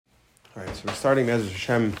All right, so we're starting Me'ez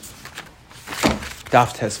Hashem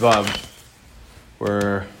Daf Tesvav.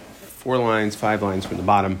 We're 5 lines from the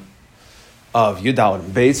bottom of Yudal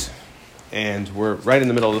and Beis, and we're right in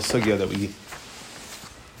the middle of the sugya that we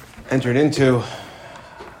entered into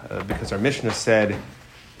because our Mishnah said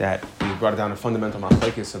that we brought down a fundamental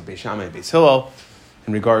machlekes of Beis Shammai and Beis Hillel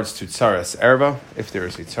in regards to tzaras erva. If there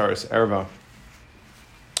is a tzaras erva,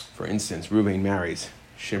 for instance, Reuven marries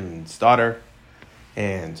Shimon's daughter,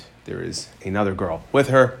 and there is another girl with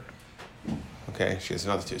her. Okay, she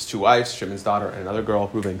has two wives, Shimon's daughter and another girl.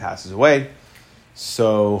 Reuven passes away.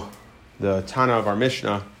 So the Tana of our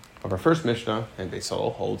Mishnah, of our first Mishnah, and Beis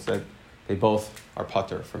Hillel holds that they both are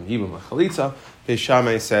pater from Yibum and Chalitza. Beis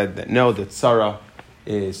Shammai said that no, the tzara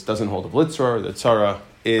doesn't hold a blitzra. The tzara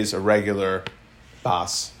is a regular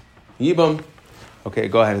bas Yibum. Okay,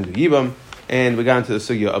 go ahead and do Yibum. And we got into the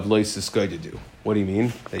sugya of lois do. What do you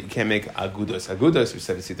mean? That you can't make agudos. Agudos, we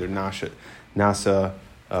said it's either nasa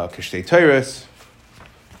kishtei teiris,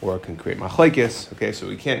 or it can create machlekes. Okay, so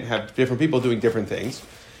we can't have different people doing different things.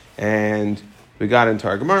 And we got into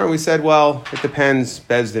our Gemara and we said, well, it depends,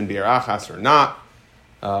 bezdin bi'er achas or not.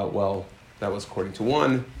 Well, that was according to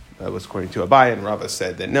one. That was according to Abai, and Rava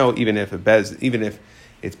said that no, even if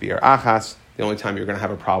it's bi'er achas, the only time you're going to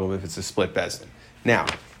have a problem if it's a split bezdin. Now,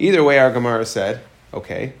 either way, our Gemara said,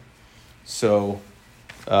 okay, so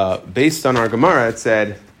based on our Gemara,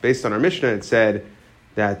 based on our Mishnah, it said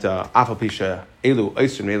that afal pisha elu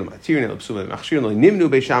oisrin elu matirin elu psuvim machshirin lo nimnu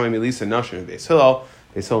Beis Shammai milisa nashim Beis Hillel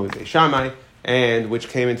Beis Shammai, and which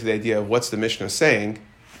came into the idea of what's the Mishnah saying?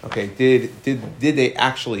 Okay, did they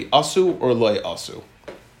actually asu or loy asu?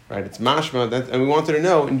 Right, it's mashma, and we wanted to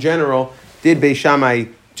know in general, did Beis Shammai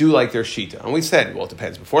do like their shita? And we said, well, it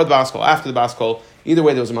depends. Before the Baskol, after the Baskol, either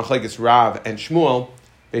way, there was a machlekes Rav and Shmuel.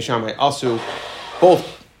 Beis Shammai asu,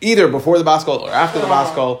 both either before the Baskol or after the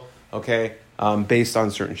Baskol. Okay, based on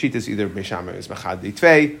certain shitas, either Beis Shammai is machad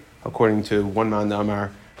litvei, according to one man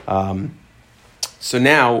Amar. So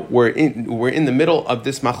now we're in the middle of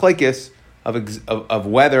this machlekes of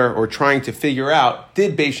whether or trying to figure out,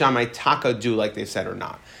 did Beis Shammai taka do like they said or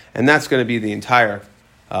not, and that's going to be the entire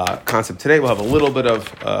concept today. We'll have a little bit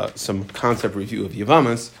of some concept review of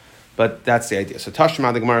Yavamas, but that's the idea. So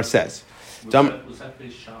Tashma, the Gemara says, was that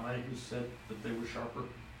Beis Shammai who said that they were sharper?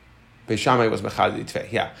 Beis Shammai was mechad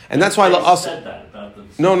litvei, yeah, and that's why said that about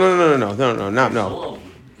themselves. No.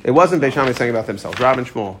 It wasn't Beis Shammai saying about themselves. Rav and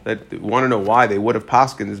Shmuel that want to know why they would have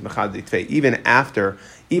paskin as mechad litvei even after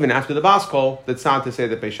the Baskol. That's not to say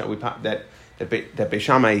that Beis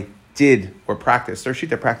Shammai did or practiced or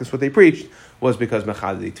shita practiced what they preached was because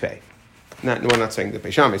mechad litvei. We're not saying that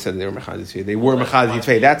Beis Shammai said they were mechad litvei. They were mechad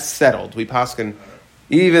litvei. That's settled. We paskin,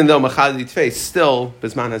 even though mechad litvei, still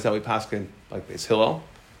bisman hazel we paskin like Beis Hillel.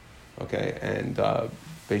 Okay, and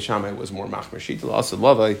Beis Shammai was more machmer shita. Also,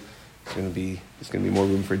 lavai. There's going to be more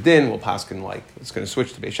room for din. We'll paskin like it's going to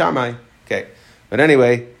switch to Beis Shammai. Okay, but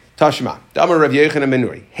anyway, Tashma. Damar Rav Yochanan ben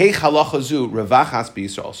Nuri. Hey halachazu ravachas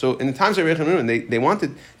b'Yisrael. So in the times of Rav Yochanan ben Nuri, they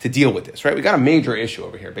wanted to deal with this, right? We got a major issue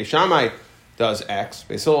over here. Beis Shammai does X,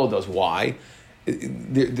 Beis Hillel does Y.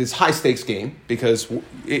 This high stakes game because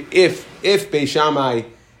if Beis Shammai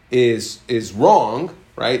is wrong,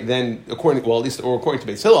 right? Then according to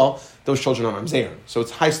Beis Hillel, those children are mamzerim. So it's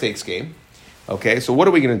a high stakes game. Okay, so what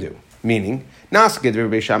are we going to do? Meaning, because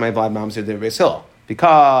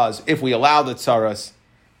if we allow the tzaras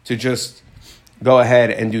to just go ahead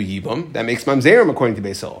and do yibum, that makes mamzerim according to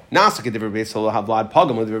Beis Hillel.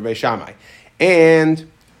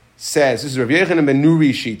 And says, this is Rav Yochanan ben Nuri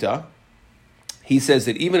Shita, he says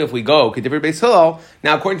that even if we go Kedivri Beis Hillel,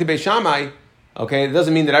 now according to Beis Shammai, okay, it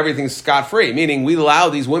doesn't mean that everything's scot-free, meaning we allow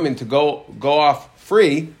these women to go off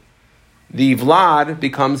free. The Vlad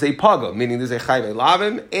becomes a paga, meaning there's a chayve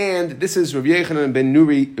lavim, and this is Rav Yochanan ben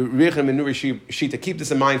Nuri Shita. Keep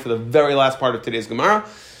this in mind for the very last part of today's Gemara,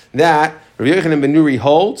 that Rav Yochanan ben Nuri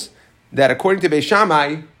holds that according to Beis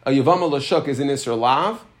Shammai, a Yavama Lashuk is an Isser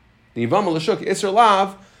Lav. The Yavama Lashuk, Isser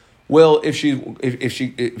Lav, will if she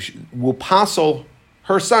will passel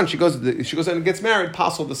her son, she goes and gets married,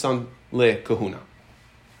 passel the son le kahuna.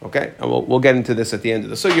 Okay, and we'll get into this at the end of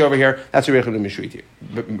the sugya over here. That's Rav Yochanan ben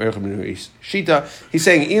Shita. He's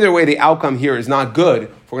saying either way, the outcome here is not good.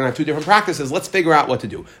 If we're going to have two different practices, let's figure out what to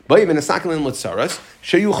do. Okay,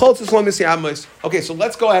 so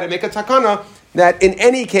let's go ahead and make a takana that in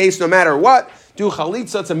any case, no matter what, do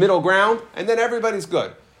chalitza, it's a middle ground, and then everybody's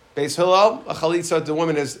good. Beis Hillel, a chalitza, the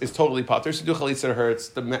woman is totally patur. So do chalitza to her,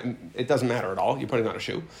 it doesn't matter at all. You're putting on a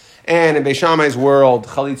shoe. And in Beis Shammai's world,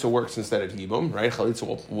 chalitza works instead of yibum, right?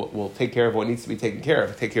 Chalitza will take care of what needs to be taken care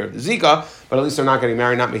of, take care of the zika, but at least they're not getting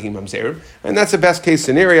married, not making mamzerim. And that's the best case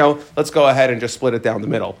scenario. Let's go ahead and just split it down the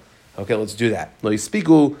middle. Okay, let's do that. Lo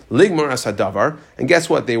yispiku ligmar asadavar, and guess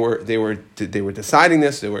what? They were deciding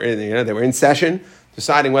this. They were in session,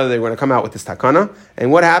 deciding whether they were going to come out with this takana.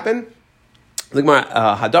 And what happened? Ligmar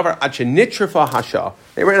hadavar achenitrifa hasha.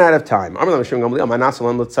 They ran out of time. What are we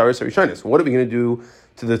going to do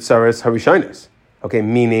to the tsaris harishonis? Okay,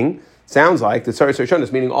 meaning sounds like the tsaris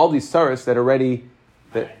harishonis, meaning all these tsaris that already.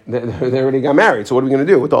 They already got married. So what are we going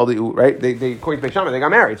to do with all the right? They according to Beis Shammai, they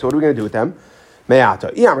got married. So what are we going to do with them? So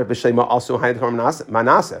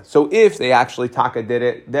if they actually taka did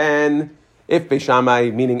it, then if Beis Shammai,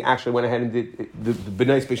 meaning actually went ahead and did the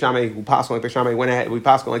B'nai Beis Shammai, who passed like Beis Shammai, went ahead, we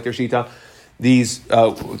passed like their shita, these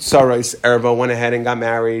Sarais Erva went ahead and got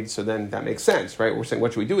married. So then that makes sense, right? We're saying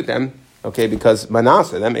what should we do with them? Okay, because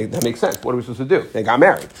Manasseh, that makes sense. What are we supposed to do? They got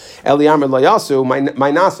married. Eliyamer Layasu,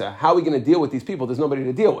 Manasseh. How are we going to deal with these people? There's nobody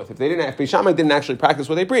to deal with. If Beis Shammai didn't actually practice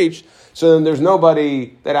what they preached, so then there's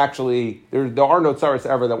nobody that actually, there are no tzaras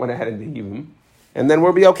ever that went ahead and did him, and then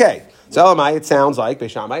we'll be okay. So Elamai, it sounds like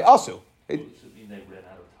Beis Shammai also. Does it mean they ran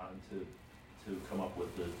out of time to come up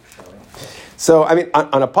with the sharing? So, I mean,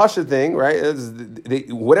 on a Pasha thing, right,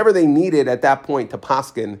 whatever they needed at that point to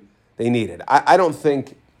paskin, they needed. I don't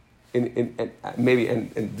think... And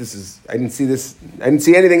this is, I didn't see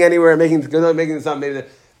anything anywhere making this up. Maybe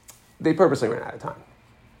they purposely ran out of time.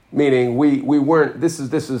 Meaning we weren't. This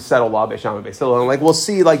is settled law Beis Shammai Beis Hillel. Like we'll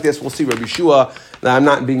see like this. We'll see Rabbi Shua. I'm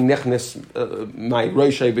not being nichnas my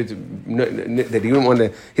roishay, but that he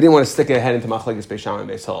didn't want to stick a head into machlekes Beis Shammai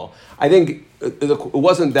Beis Hillel. I think it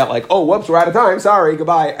wasn't that like, oh whoops, we're out of time. Sorry,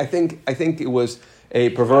 goodbye. I think it was a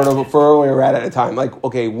proverbial for we were at a time. Like,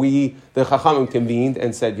 okay, the Chachamim convened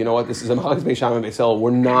and said, you know what, this is a Machlekes Beis Shammai Beis Hillel.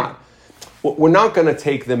 We're not going to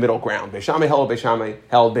take the middle ground. Beis Shammai held, Beis Shammai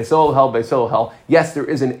held, Beis Hillel held, Beis Hillel held. Yes, there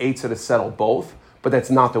is an eitzah to settle both, but that's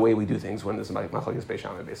not the way we do things when there's a Machlekes Beis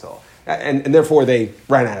Shammai Beis Hillel. And therefore they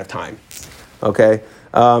ran out of time. Okay.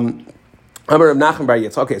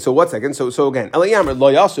 Okay, so 1 second. So again, Eliyamer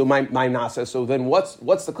lo yasu my nasa. So then what's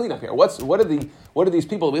the cleanup here? What are these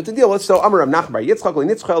people we have to deal with? So Amar Rav Nachman bar Yitzchak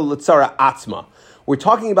le'nitzchel l'tzara atzma. We're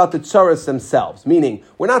talking about the tzaras themselves, meaning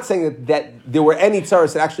we're not saying that there were any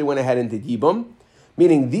tzaras that actually went ahead and did yibum,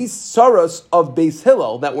 meaning these tzaras of Beis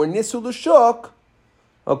Hillel that were nisu l'shuk.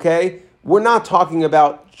 Okay, we're not talking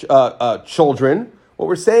about children. What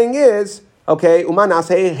we're saying is, okay, umanas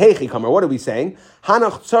heichi kamer. What are we saying?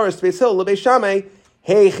 Hanach tzaras Beis Hillel leBeis Shammai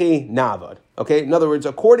heichi navad. Okay, in other words,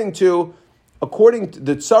 according to the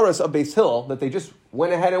tzaras of Beis Hillel that they just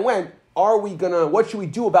went ahead and went. What should we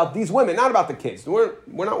do about these women? Not about the kids. We're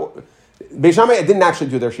not. Beis Shammai didn't actually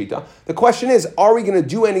do their shita. The question is, are we going to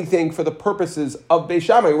do anything for the purposes of Beis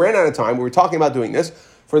Shammai? We ran out of time. We were talking about doing this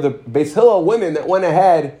for the Beis Hillel women that went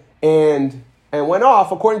ahead and went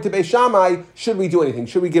off. According to Beis Shammai, should we do anything?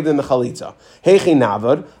 Should we give them the chalitza? Heichi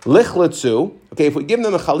navad lichletzu. Okay, if we give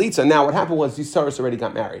them the chalitza, now what happened was these tzaras already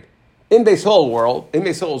got married. In Beis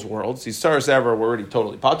Hillel's world, these tzaras ever were already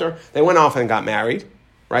totally patur. They went off and got married.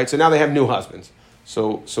 Right, so now they have new husbands.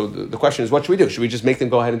 So the question is, what should we do? Should we just make them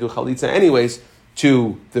go ahead and do chalitza anyways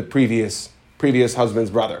to the previous husband's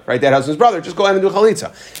brother? Right, that husband's brother, just go ahead and do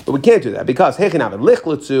chalitza. But we can't do that because hechinav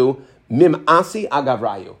lichletzu mim asi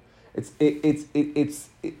agavrayu. It's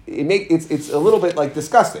a little bit like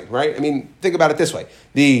disgusting, right? I mean, think about it this way: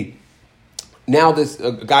 now this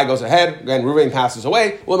guy goes ahead, and Reuven passes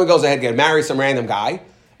away. Woman goes ahead and marries some random guy.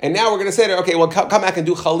 And now we're going to say, okay, well, come back and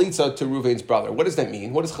do chalitza to Reuven's brother. What does that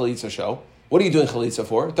mean? What does chalitza show? What are you doing chalitza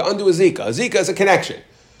for? To undo a zika. A zika is a connection.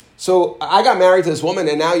 So I got married to this woman,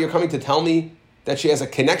 and now you're coming to tell me that she has a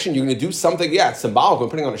connection. You're going to do something. Yeah, it's symbolic. We're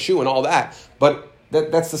putting on a shoe and all that. But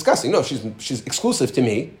that's disgusting. No, she's exclusive to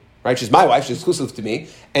me, right? She's my wife. She's exclusive to me,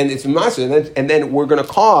 and it's my husband. And then we're going to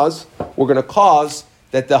cause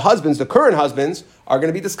that the current husbands, are going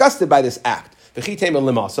to be disgusted by this act.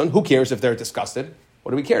 Who cares if they're disgusted? What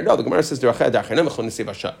do we care? No, the Gemara says that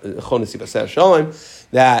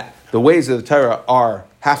the ways of the Torah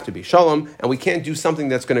have to be shalom, and we can't do something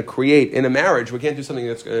that's going to create in a marriage. We can't do something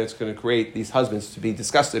that's going to create these husbands to be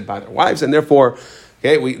disgusted by their wives, and therefore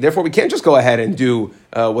we can't just go ahead and do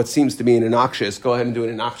what seems to be an innoxious. Go ahead and do an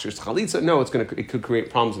innoxious chalitza. No, it could create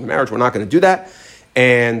problems in the marriage. We're not going to do that.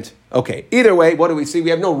 And okay, either way, what do we see? We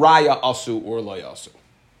have no raya asu or lo yasu.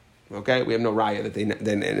 Okay, we have no raya that they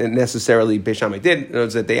necessarily Beis Shammai did.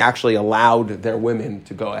 Is that they actually allowed their women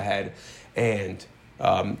to go ahead and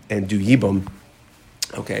do yibum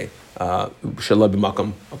Okay, Shalab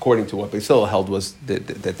Makom, according to what Beis Hillel held was that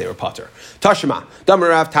they were pater. Tashma,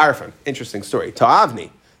 Damarav Tarfon, interesting story. Ta'avni,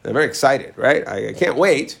 they're very excited, right? I can't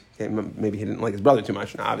wait. Okay, maybe he didn't like his brother too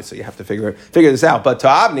much. Now, obviously, you have to figure this out. But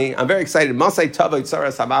Ta'avni, I'm very excited. Masai Tavai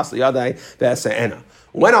Tzara Sabas Liyadai Ve'esa'ena.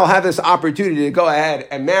 When I'll have this opportunity to go ahead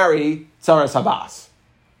and marry Tzara Sabas.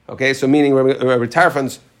 Okay, so meaning Rabbi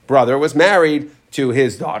Tarfon's brother was married to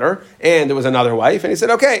his daughter, and there was another wife, and he said,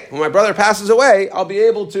 okay, when my brother passes away, I'll be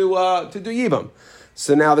able to do Yibam.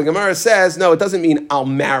 So now the Gemara says, no, it doesn't mean I'll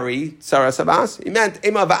marry Tzara Sabas. He meant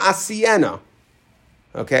Ema Va'asiena.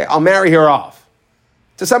 Okay, I'll marry her off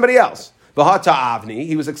to somebody else. V'hata Avni,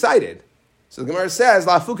 he was excited. So the Gemara says,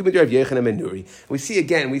 La'afuki b'dir Rav Yochanan ben Nuri. We see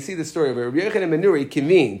the story of Rav Yochanan ben Nuri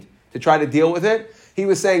convened to try to deal with it. He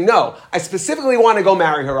was saying, no, I specifically want to go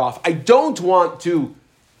marry her off. I don't want to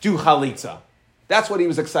do chalitza. That's what he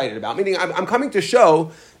was excited about. Meaning, I'm coming to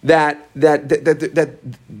show that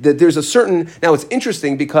there's a certain. Now, it's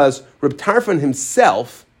interesting because Reb Tarfon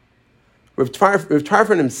himself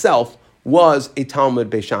was a Talmud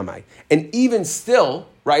Beis Shammai, and even still,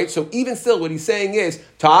 right? So even still, what he's saying is,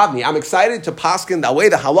 Ta'avni, I'm excited to paskin the way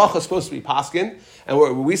the halacha is supposed to be paskin,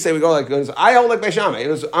 and we say we go like, I hold like Beis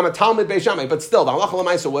Shammai. I'm a Talmud Beis Shammai, but still, the halacha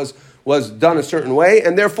l'maisa was done a certain way,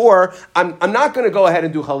 and therefore, I'm not going to go ahead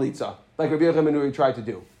and do chalitza like Rabbi Yochanan ben Nuri tried to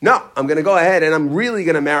do. No, I'm going to go ahead and I'm really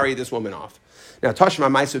going to marry this woman off. Now, Tashma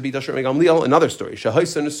Ma'aser B'Tashma Gamliel, another story. So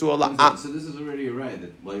this is already a right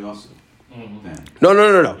that lay also. No.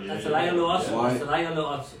 That's a liar lo also.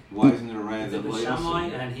 Why isn't it a right that lay also?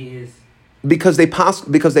 And he is because they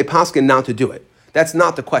paskin not to do it. That's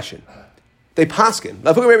not the question. They paskin.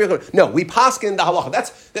 No, we paskin the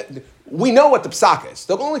halacha. We know what the psak is.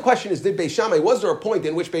 The only question is, did Beis Shammai, was there a point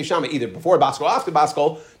in which Beis Shammai, either before Baskol or after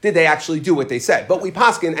Baskol, did they actually do what they said? But we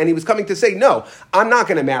paskin, and he was coming to say, no, I'm not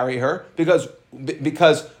going to marry her because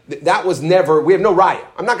that was never, we have no raya.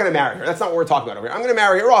 I'm not going to marry her. That's not what we're talking about over here. I'm going to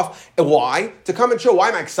marry her off. And why? To come and show, why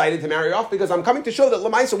am I excited to marry her off? Because I'm coming to show that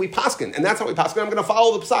Lamaisa we paskin, and that's how we paskin. I'm going to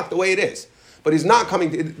follow the psak the way it is. But he's not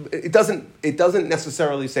coming to, it doesn't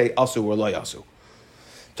necessarily say asu or lo yasu.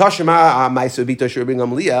 So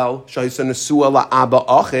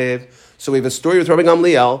we have a story with Rabbi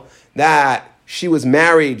Gamliel that she was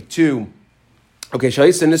married to, so again,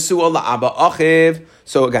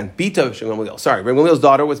 Bita of Gamliel. Sorry, Rabbi Gamliel's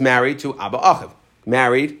daughter was married to Abba Achiv.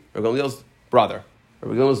 Married Rabbi Gamliel's brother.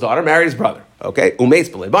 Rabbi Gamliel's daughter married his brother. Okay, Umeis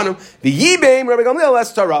B'leibanum. The Yibam, Rabbi Gamliel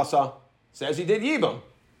es Tarasa. Says he did Yibam.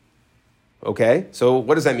 Okay, so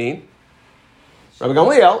what does that mean? Rabbi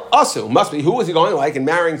Gamliel, Asu, must be, who was he going like in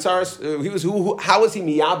marrying Saras? How was he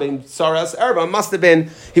miyabim Saras Erba? Must have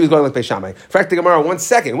been, he was going like Beis Shammai. Fact the Gemara, 1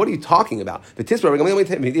 second, what are you talking about? The Tis Rabbi Gamliel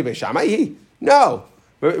Beis Shammai? No.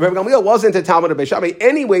 Rabbi Gamliel wasn't a Talmud of Beis Shammai.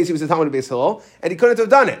 Anyways, he was a Talmud of Beis Hillel, and he couldn't have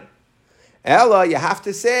done it. Ella, you have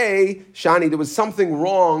to say, Shani, there was something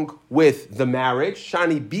wrong with the marriage.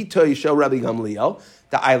 Shani Bita Yishel Rabbi Gamliel,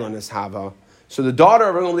 the islandess Hava. So the daughter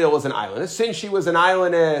of Rabbi Gamliel was an islandess. Since she was an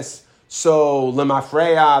islandess, so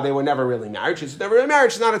Lemafreya, they were never really married. She's never really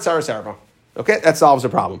married. She's not a Tzaras Erba. Okay, that solves the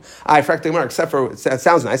problem. I frankly Gemara, except for it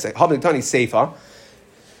sounds nice. Having Tani Seifa,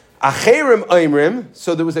 Acherim Oimrim.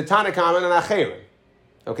 So there was a Tanakama and an Acherim.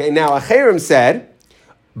 Okay, now Acherim said,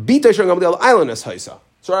 Bita Shon Gamliel Islandess Haisa.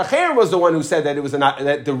 So Acherim was the one who said that it was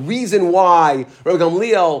that the reason why Rabbi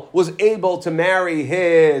Gamliel was able to marry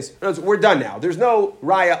his. We're done now. There's no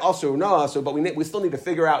Raya Asu, no Asu, but we still need to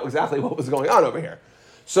figure out exactly what was going on over here.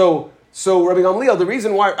 So Rabbi Gamliel, the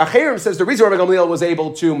reason why Acherim says the reason Rabbi Gamliel was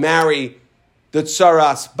able to marry the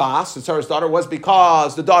Tzaras Bas, the Tzaras daughter, was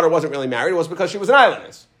because the daughter wasn't really married. It was because she was an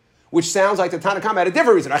islandess, which sounds like the Tanakh had a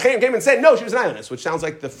different reason. Acherim came and said no, she was an islandess, which sounds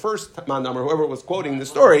like the first Mandam or whoever was quoting the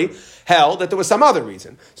story held that there was some other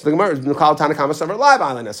reason. So the Gemara is called Tanakh some live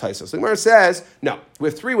islandess Haisa. So the Gemara says no. We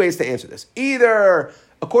have 3 ways to answer this. Either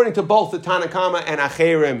according to both the Tanakh and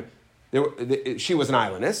Acherim, she was an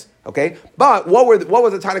islandess, okay? But what was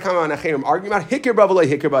the Tanakama and Acherim arguing about? Hikir b'avalei,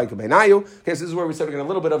 hikir b'aykabenayu. Okay, so this is where we said we're going to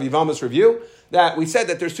a little bit of Yevamos review, that we said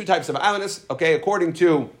that there's 2 types of islandess, okay? According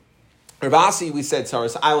to Rav Asi, we said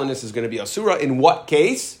Saras islandess is going to be Asura. In what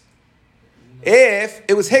case? If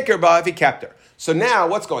it was hikir ba, if he kept her. So now,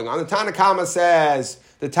 what's going on? The Tanakama says,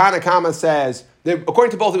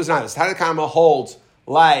 according to both, it was an islandess. Tanakama holds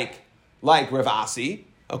like Rav Asi.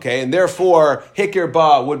 Okay, and therefore hikir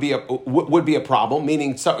ba would be a problem,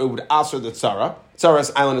 meaning it would answer the tzara. Tzara's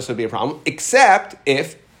islandess would be a problem, except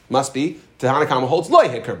if must be Tanakama holds loy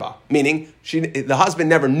hikir ba, meaning the husband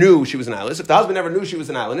never knew she was an islandess. If the husband never knew she was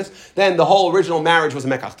an islandess, then the whole original marriage was a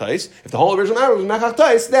mekach tais. If the whole original marriage was a mekach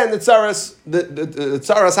tais, then the tzaras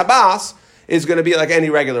habas is going to be like any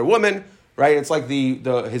regular woman, right? It's like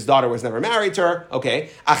his daughter was never married to her. Okay,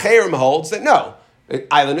 Acherim holds that no.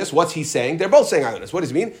 Islandness, what's he saying? They're both saying islandness. What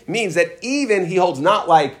does it mean? It means that even he holds not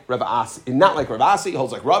like Rav Asi, he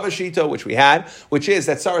holds like Rav Ashita, which we had, which is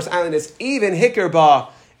that Saras islandness, even Hikkerba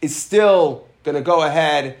is still going to go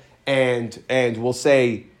ahead and we'll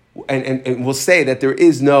say that there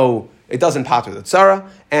is no, it doesn't pater the tzara,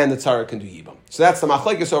 and the tzara can do yibam. So that's the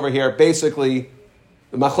machlekes over here. Basically,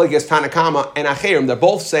 the machlekes Tanakama and Acherim, they're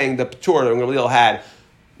both saying the patur that Gamliel had,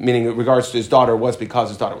 meaning in regards to his daughter, was because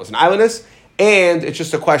his daughter was an islandess. And it's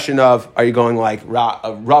just a question of, are you going like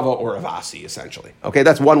Rava or Ravasi, essentially? Okay,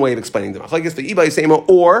 that's one way of explaining the machlekes. The Iba Yisema,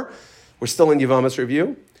 or, we're still in Yevamos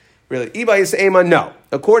review. Really, Iba Yisema, no.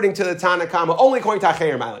 According to the Tanakama, only according to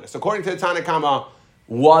Acherim islandess. According to the Tanakama,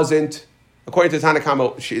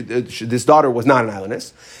 this daughter was not an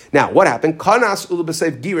islandess. Now, what happened? Kanas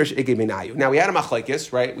ulubasev girish egeminayu. Now, we had a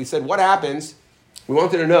machlekes, right? We said, what happens? We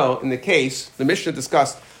wanted to know, in the case, the Mishnah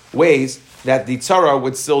discussed ways that the tzara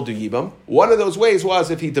would still do yibam. One of those ways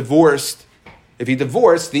was if he divorced the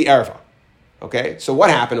erva. Okay, so what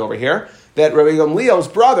happened over here? That Rabbi Gamliel's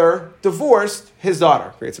brother divorced his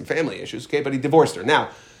daughter. Created some family issues, okay, but he divorced her. Now,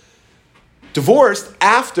 divorced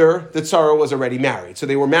after the tzara was already married. So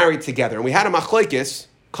they were married together. And we had a machlekes,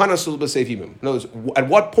 kanasul b'seif yibam. In other words, at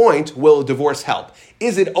what point will a divorce help?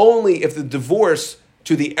 Is it only if the divorce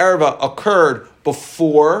to the erva occurred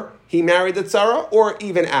before he married the tzara, or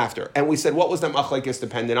even after? And we said, what was the machlekes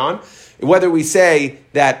dependent on? Whether we say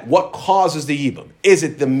that what causes the yibum? Is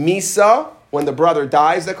it the misa, when the brother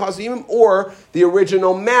dies, that causes the yibum, or the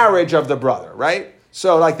original marriage of the brother, right?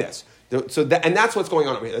 So like this. And that's what's going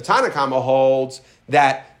on over here. The Tanakama holds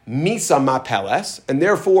that misa mapeles, and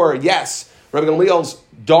therefore, yes, Rabbi Gamliel's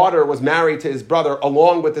daughter was married to his brother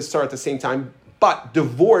along with the tzara at the same time, but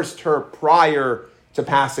divorced her prior to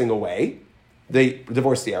passing away. They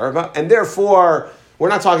divorced the Arava, and therefore, we're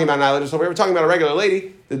not talking about an islandess over here, we're talking about a regular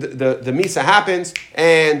lady. The Misa happens,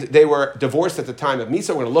 and they were divorced at the time of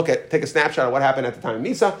Misa. We're going to take a snapshot of what happened at the time of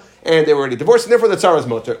Misa, and they were already divorced, and therefore the Tzara is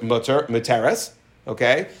Muteres,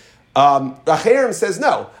 okay? Acherim says,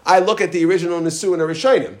 no, I look at the original Nisu and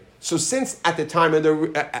Rishonim. So since at the time of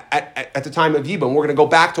at the time of Yibam, we're going to go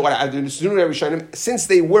back to what the Nisu and Rishonim, since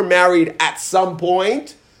they were married at some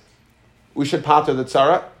point, we should pater the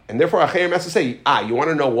Tzara. And therefore, Acherim has to say, you want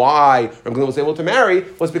to know why Rabbi Gamliel was able to marry,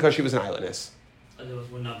 was because she was an islandess.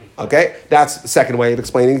 Okay, that's the second way of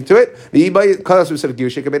explaining to it. Now, the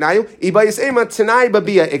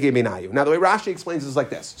way Rashi explains is like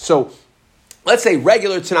this. So, let's say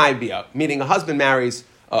regular Tanai Bia, meaning a husband marries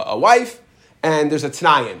a wife, and there's a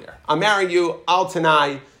Tanai in there. I'm marrying you, I'll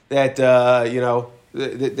Tanai that, that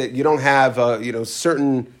you don't have,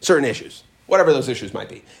 certain issues, whatever those issues might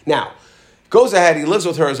be. Now, goes ahead, he lives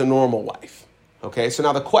with her as a normal wife. Okay, so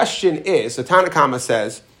now the question is, the Tanakama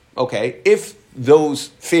says, okay, if those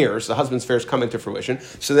fears, the husband's fears, come into fruition,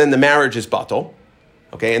 so then the marriage is batal.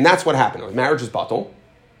 Okay, and that's what happened. The marriage is batal.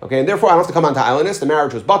 Okay, and therefore I don't have to come on to islandess. The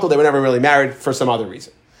marriage was batal. They were never really married for some other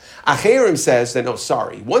reason. Acherim says that, no,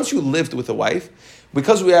 sorry. Once you lived with a wife,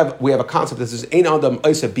 because we have a concept that says, Ein Adam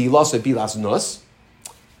Oisa Bilas Nus,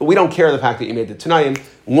 we don't care the fact that you made the Tanayim.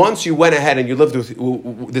 Once you went ahead and you lived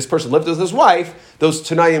with, this person lived with his wife, those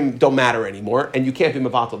Tanayim don't matter anymore, and you can't be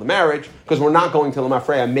Mavatal the marriage, because we're not going to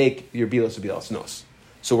Lamafreya make your Bilas Nos.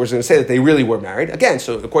 So we're going to say that they really were married. Again,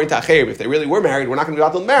 so according to Acherim, if they really were married, we're not going to be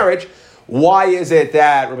Mavatal the marriage. Why is it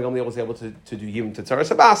that Rabbi Gamliel was able to do Yibum to Tzara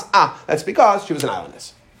Sabas? That's because she was an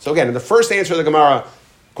islandess. So again, in the first answer of the Gemara,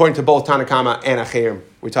 according to both Tanakama and Acherim,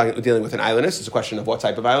 we're dealing with an islandess. It's a question of what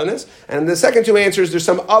type of islandess. And in the second two answers, there's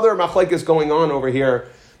some other machlekes going on over here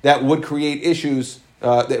that would create issues.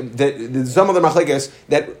 Some other machlekes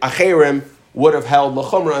that Acherim would have held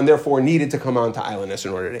l'chumra and therefore needed to come on to islandess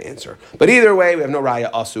in order to answer. But either way, we have no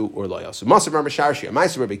raya asu or lo asu. Masav Rabbi Sharshia,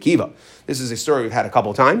 Ma'aser Rabbi Kiva. This is a story we've had a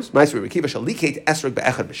couple of times. Ma'aser Rabbi Kiva shalikate esrog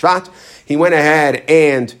be'echad b'shvat. He went ahead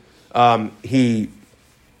and he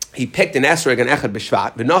picked an esrog and echad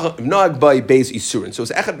b'shvat. V'noag by beis isurin. So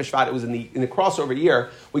it's echad b'shvat. It was in the crossover year.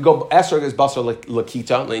 We go esrog is basar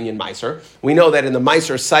lakita le'inyan meiser. We know that in the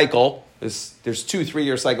meiser cycle, there's 2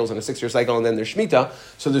 3-year cycles and a 6-year cycle, and then there's Shemitah.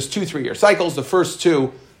 So there's 2 3-year cycles. The first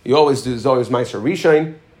two, is always Meiser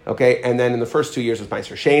Rishon, okay? And then in the first 2 years it's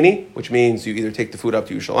Meiser Sheni, which means you either take the food up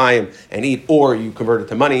to Yerushalayim and eat, or you convert it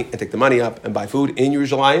to money and take the money up and buy food in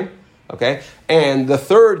Yerushalayim, okay? And the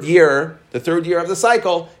third year of the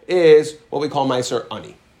cycle is what we call Meiser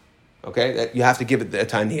Ani, okay? That you have to give it a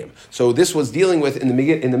taniyim. So this was dealing with in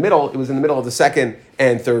the middle. It was in the middle of the second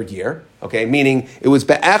and third year, okay? Meaning it was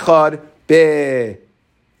be'echad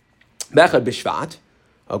b'shvat,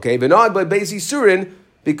 okay? V'noag by beis isurin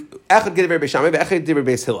Echad Divrei Beis Shammai, Echad Divrei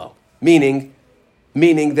Beis Hillel. Meaning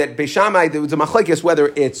that Beis Shammai, there was a machlekes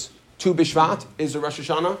whether it's Tu B'Shvat is the Rosh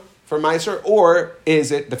Hashanah for Meiser, or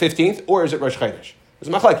is it the 15th, or is it Rosh Chodesh? There's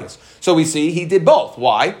a machlekes. So we see he did both.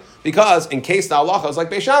 Why? Because in case the halacha was like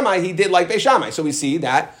Beis Shammai, he did like Beis Shammai. So we see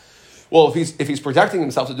that, well, if he's protecting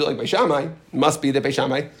himself to do like Beis Shammai, it must be that Beis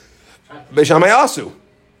Shammai asu.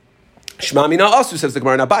 Shema mina asu, says the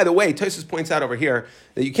Gemara. Now, by the way, Tosfos points out over here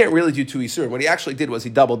that you can't really do two Isurim. What he actually did was he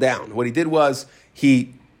doubled down. What he did was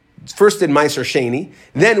he first did Meiser Sheni,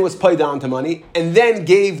 then was paid down to money, and then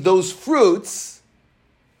gave those fruits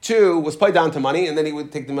was paid down to money, and then he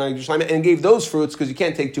would take the money to Yerushalayim and gave those fruits because you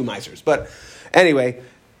can't take two Meisers. But anyway,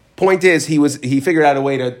 point is he figured out a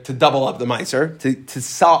way to double up the Meiser,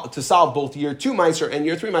 to solve both year 2 Meiser and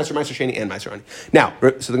year 3 Meiser, Meiser Sheni and Meiser Ani. Now,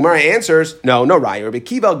 so the Gemara answers, no Raya. Rabbi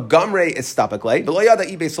Kiva Gamre Istapakle, V'lo yada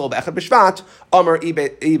Ibe Sol B'echad B'Shvat, Amar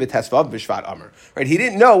Ibe Tesvav B'Shvat Amar. Right? He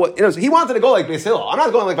didn't know what, he wanted to go like Beis Hillel. I'm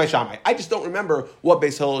not going like Beis Shammai. I just don't remember what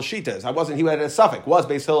Beis Hillel's shita is. He had a suffix. Was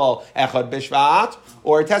Beis Hillel Echad B'Shvat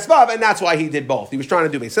or Tesvav? And that's why he did both. He was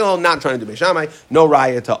trying to do Beis Hillel, not trying to do Beis Shammai. No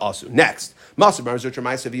Raya to Asu. Next. So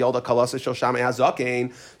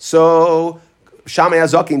Shammai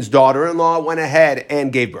Hazakin's daughter-in-law went ahead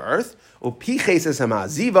and gave birth. Okay,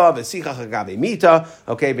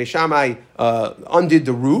 Beis Shammai undid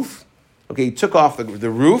the roof. Okay, he took off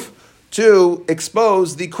the roof to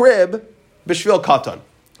expose the crib b'shvil katan.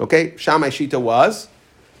 Okay, Shammai Shita was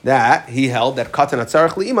that he held that katan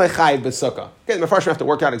atzarech li'imay chayiv b'sukkah. Okay, the Mepharshim have to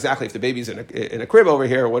work out exactly if the baby's in a crib over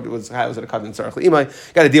here, how was it a katan atzarech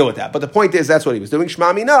li'imay? Got to deal with that. But the point is, that's what he was doing.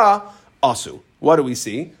 Shema mina asu. What do we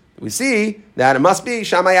see? We see that it must be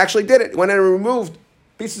Shammai actually did it. He went in and removed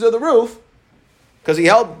pieces of the roof because he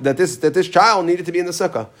held that this child needed to be in the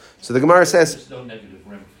sukkah. So the Gemara says, there's no negative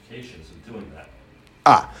ramifications of doing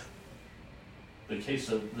that. The case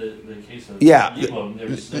of Yibam,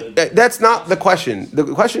 that's not the question. The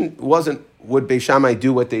question wasn't would Beis Shammai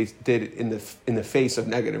do what they did in the face of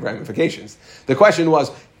negative ramifications. The question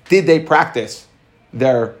was, did they practice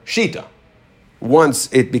their shita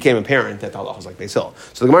once it became apparent that the halacha was like Beis Hillel?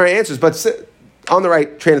 So the Gemara answers, but on the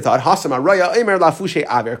right train of thought, Hasam Araya Emer Lafushe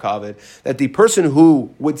Aver Kaved, that the person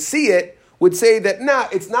who would see it would say that,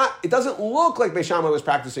 it's not, it doesn't look like Beis Shammai was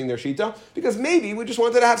practicing their shita, because maybe we just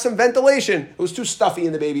wanted to have some ventilation. It was too stuffy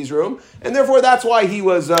in the baby's room, and therefore that's why he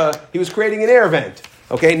was creating an air vent.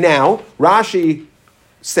 Okay, now, Rashi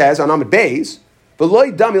says on Amud Beis, but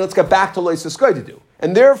loy dummy, let's get back to loy siskoy to do.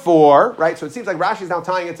 And therefore, right, so it seems like Rashi is now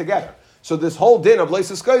tying it together. So this whole din of loy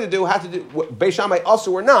siskoy to do had to do, Beis Shammai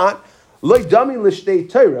also or not, loy dummy l'shtei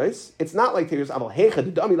teres, it's not like teres, aval hecha de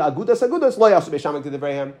dummy la'agudas loy also Beis Shammai to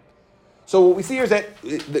devrayhem. So what we see here is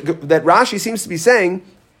that Rashi seems to be saying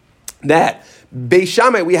that Beis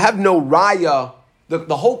Shammai, we have no raya.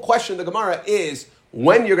 The whole question of the Gemara is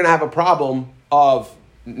when you're going to have a problem of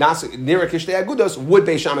nira kishtei agudos, would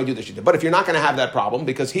Beis Shammai do the shita? But if you're not going to have that problem,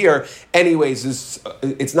 because here, anyways,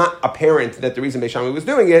 it's not apparent that the reason Beis Shammai was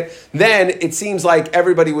doing it, then it seems like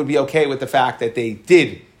everybody would be okay with the fact that they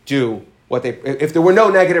did do what they. If there were no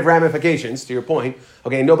negative ramifications, to your point,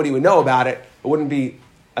 okay, nobody would know about it. It wouldn't be.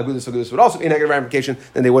 Agudus would also be a negative ramification,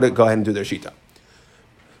 then they would go ahead and do their shita.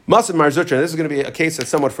 Masav Mar Zutra, this is going to be a case that's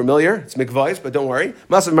somewhat familiar. It's mikvahs, but don't worry.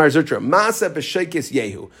 Masav Mar Zutra, Masa b'sheikis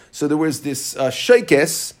yehu. So there was this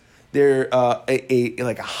sheikis,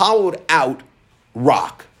 like a hollowed out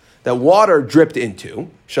rock that water dripped into.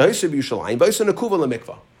 Shahisub Yushalayim, b'yison akuva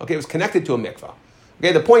lemikvah. Okay, it was connected to a mikvah.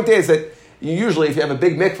 Okay, the point is that usually if you have a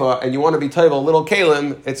big mikvah and you want to be tayva a little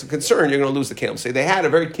kalim, it's a concern you're going to lose the kalim. So they had a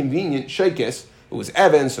very convenient sheikis. It was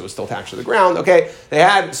Evan, so it was still attached to the ground. Okay, they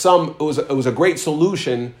had some. It was a great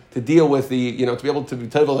solution to deal with the to be able to be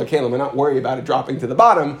tevel their kalim and not worry about it dropping to the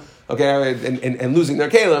bottom. Okay, and losing their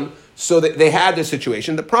kalim. So they had this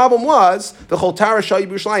situation. The problem was the Choltara Shayib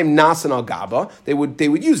Yerushalayim Nasan al Gaba. They would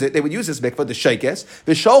use it. They would use this mikvah, the sheikes.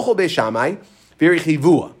 V'sholchol Beis Shammai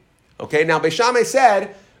v'richivua. Okay, now Beis Shammai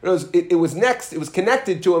said. It was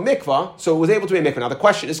connected to a mikvah, so it was able to be a mikvah. Now the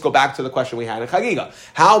question is, go back to the question we had in Chagiga.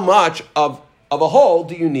 How much of a hole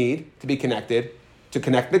do you need to be connected to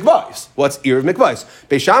connect mikvahs? What's ear of mikvahs?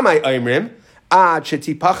 Beis Shammai Oimrim ad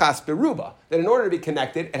shetipachas beruba. That in order to be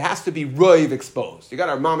connected, it has to be roiv exposed. You got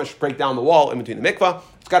to mamish break down the wall in between the mikvah.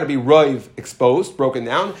 It's got to be roiv exposed, broken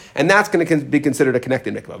down, and that's going to be considered a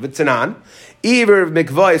connected mikvah. V'tzanan iver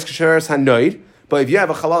mikvahs ksheres hanoid. But if you have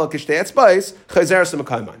a halal kishtei etzbais, chazeres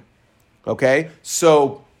l'makayman. Okay,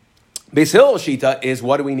 so Beis Hillel shita is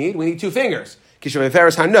what do we need? We need 2 fingers.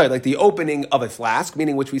 Kishaveferes hanoy, like the opening of a flask,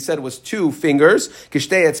 meaning which we said was 2 fingers.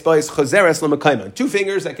 Kishtei etzbais chazeres l'makayman. 2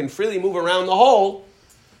 fingers that can freely move around the hole.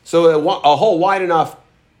 So a hole wide enough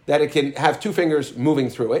that it can have two fingers moving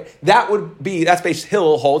through it. That's Beis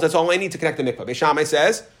Hillel holds. That's all I need to connect the mikvah. Beis Shammai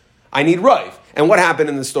says, I need Rav. And what happened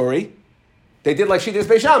in the story? They did like she did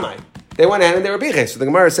Beis Shammai. They went ahead and they were biches. So the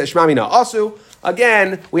Gemara says, Shema mina asu.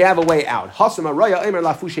 Again, we have a way out. No,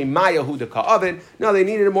 they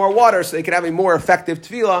needed more water so they could have a more effective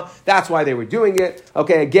tefillah. That's why they were doing it.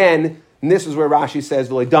 Okay, again, and this is where Rashi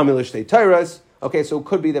says, okay, so it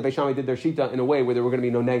could be that Beis Shammai did their shita in a way where there were going to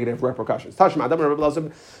be no negative repercussions. I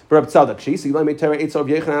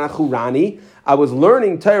was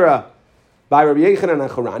learning Torah by Rabbi Yechanan and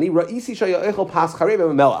Chorani.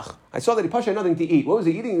 I saw that he had nothing to eat. What was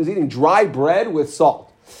he eating? He was eating dry bread with salt.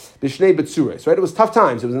 Bishnei Betzuris, right? It was tough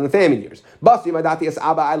times. It was in the famine years. Basti Madati as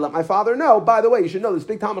Abba, I let my father know. By the way, you should know this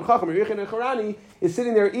big Talmud Chacham, Rabbi Yechanan and Chorani, is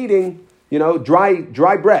sitting there eating,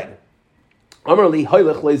 dry bread. Amrli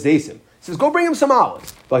Hoylech Lezesim. He says, go bring him some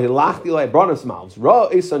olives. But he brought him some olives. He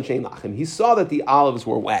saw that the olives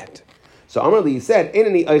were wet. So Amrli said,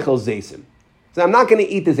 Inani Eichel Zesim. So I'm not going to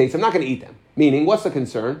eat the zesim. I'm not going to eat them. Meaning, what's the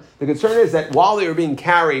concern? The concern is that while they were being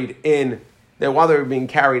carried in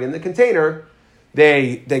the container,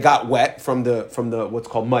 they got wet from the what's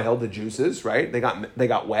called mayel, the juices, right? They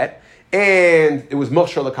got wet, and it was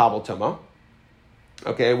mushar l'kabel tuma.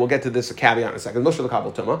 Okay, we'll get to this caveat in a second. Mushar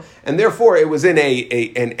l'kabel tuma, and therefore it was in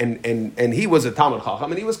and he was a Talmud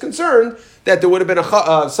Chacham, and he was concerned that there would have been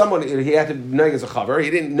someone he had to know as a chaver. He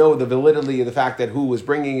didn't know the validity of the fact that who was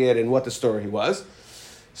bringing it and what the story was.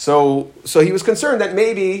 So he was concerned that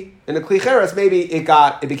maybe in the klicheres, maybe it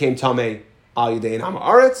became tamei al yidei and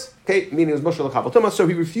ha'aretz. Okay, meaning it was mushar l'kabel tuma. So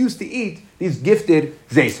he refused to eat these gifted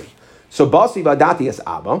zeisim. So basi vadati es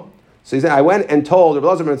abba. So he said, I went and told, Rabbi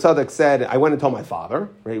Elazar ben Tzadok said, I went and told my father,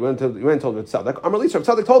 right? He went and told Rabbi Tzadok. Amar Lisa,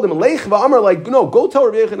 Rabbi Tzadok told him, Leich va'amar, like, no, go tell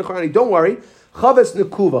Rabbi Yechanan Chorani, don't worry, chaves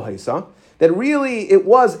nekuva haisa, that really it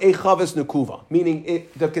was a chaves nekuva, meaning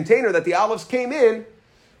the container that the olives came in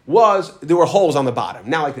there were holes on the bottom.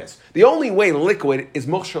 Now like this, the only way liquid is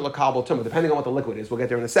mushar l'kabel tumah, depending on what the liquid is, we'll get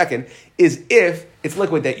there in a second, is if it's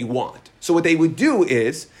liquid that you want. So what they would do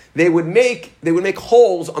is, they would make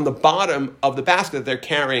holes on the bottom of the basket that they're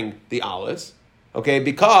carrying the olives, okay?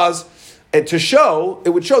 Because it would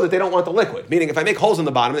show that they don't want the liquid. Meaning, if I make holes in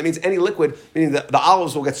the bottom, that means any liquid, meaning the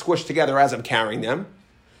olives will get squished together as I'm carrying them.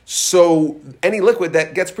 So any liquid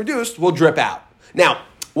that gets produced will drip out. Now,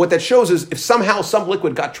 what that shows is if somehow some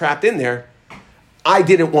liquid got trapped in there, I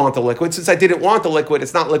didn't want the liquid. Since I didn't want the liquid,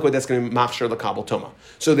 it's not liquid that's going to be machshir l'kabel tuma.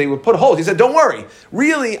 So they would put holes. He said, don't worry.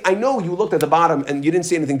 Really, I know you looked at the bottom and you didn't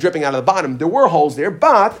see anything dripping out of the bottom. There were holes there,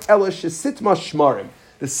 but elish sitma shmarim.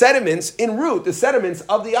 The sediments en route, the sediments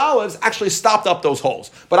of the olives actually stopped up those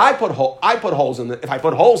holes. But if I put holes in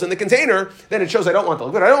the container, then it shows I don't want the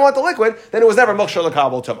liquid. I don't want the liquid, then it was never machshir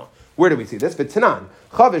l'kabel tuma. Where do we see this? V'tanan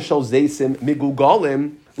chavish shel zeisim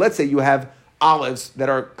migugalim. Let's say you have olives that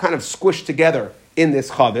are kind of squished together in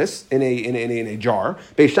this chavis, in a jar.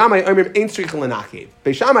 Beis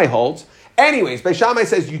Shammai holds. Anyways, Beis Shammai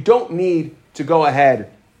says you don't need to go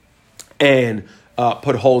ahead and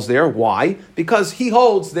put holes there. Why? Because he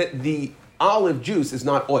holds that the olive juice is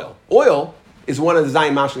not oil. Oil is one of the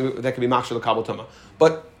zayin that can be machshir l'kabel tuma.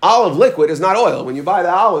 But olive liquid is not oil. When you buy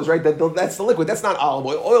the olives, right, that's the liquid. That's not olive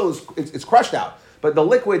oil. Oil is crushed out. But the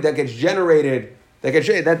liquid that gets generated,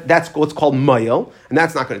 that's what's called mayel, and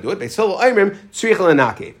that's not going to do it. Beis Hillel Oimrim tzricha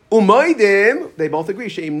l'nakev. Umaydim, they both agree.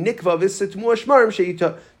 Sheim nikva v'sitmu shmarim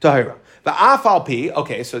sheita tahira. Va'afal pi.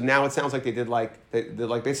 Okay, so now it sounds like they did like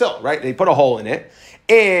Beis Hillel, right? They put a hole in it,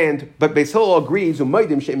 but Beis Hillel agrees.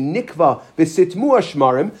 Umaydim sheim nikva v'sitmu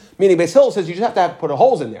shmarim. Meaning Beis Hillel says you just have to put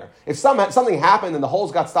holes in there. If something happened and the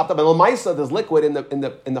holes got stopped up, and l'maisa there's liquid in the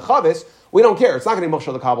chavis, we don't care. It's not going to be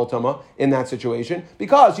machshir l'kabel tuma in that situation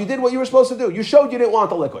because you did what you were supposed to do. You showed you didn't want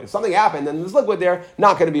the liquid. If something happened and there's liquid there,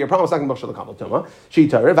 not going to be a problem. It's not going to be machshir l'kabel tuma.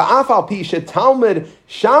 Shitare va'afal pi shetalmud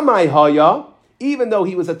Shammai haya. Even though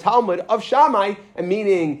he was a Talmud of Shammai, and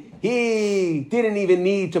meaning he didn't even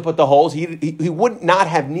need to put the holes. He would not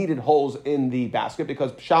have needed holes in the basket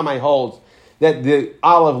because Shammai holds that the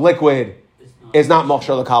olive liquid is not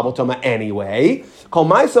machshir l'kabel tuma anyway. Kol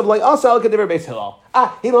ma'asav like asal k'divrei Beis Hillel.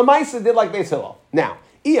 He l'maisa did like Beis Hillel. Now,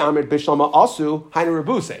 i'amrid b'shlama asu hainu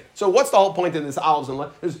rebuse. So what's the whole point in this olives and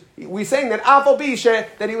we're saying that afal bishe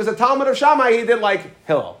that he was a Talmud of Shammai, he did like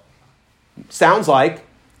Hillel. Sounds like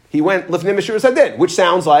he went lifnei Meshurus Hadin, which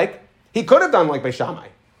sounds like he could have done like Beis Shammai,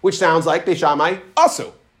 which sounds like Beis Shammai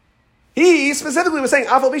asu. He specifically was saying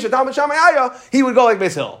afal bishe Talmud Shammai aya, he would go like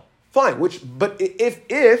Beis Hillel. Fine. But if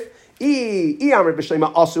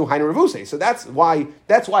So that's why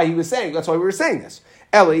he was saying, that's why we were saying this.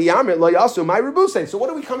 So what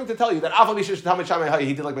are we coming to tell you? That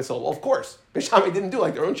he did like Beis Hillel? Well, of course. Beis Shammai didn't do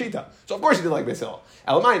like their own shita. So of course he did like Beis Hillel.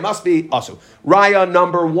 Elamai must be asu. Raya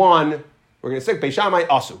number 1, we're going to stick Beis Shammai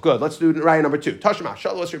asu. Good, let's do Raya number 2. Tashma,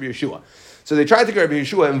 Shalos Rabbi Yeshua. So they tried to get Rabbi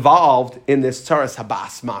Yeshua involved in this Tzaras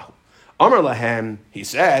Habas Mahu. Amar Lahem, he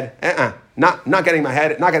said, not getting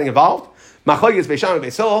involved. Machlokes Beis Shammai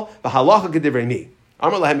Beis Hillel, v'halacha k'divrei mi.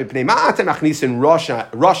 Amar Lahem mipnei ma'atem achnisin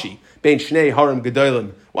Rashi bein shnei harim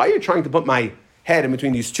gedolim. Why are you trying to put my head in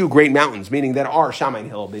between these two great mountains, meaning that are Shammai and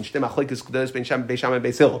Hillel? Bein shnei machlokes gedolos bein Shammai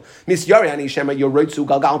Beis Hillel. Mis yari ani shema yoroitzu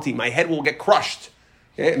galgalti. My head will get crushed.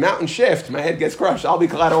 Okay? Mountain shift, my head gets crushed. I'll be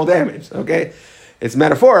collateral damage. Okay. It's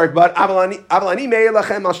metaphoric, but however,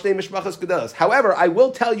 I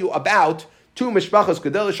will tell you about two mishpachas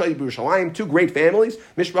gedolos shayim b'Yerushalayim, two great families.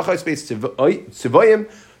 Mishpachas beis Tzivoyim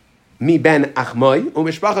mi ben Achmoi,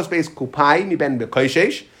 u'mishpachas beis Kupai mi ben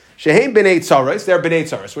Bekoshesh. Shehem b'nei Tzaros, they're b'nei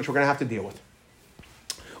Tzaros, which we're going to have to deal with.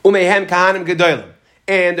 Umehem kahanim gedolim,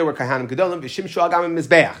 and there were kahanim gedolim v'shimshu agam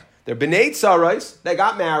mizbeach. They're b'nei Tzaros, they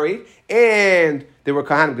got married, and there were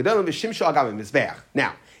kahanim gedolim v'shimshu agam mizbeach.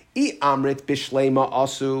 Now. I amrit bishlema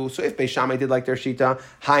asu. So if Beis Shammai did like their shita,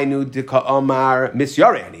 hainu dika omar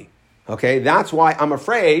misyareni. Okay, that's why I'm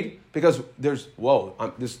afraid, because this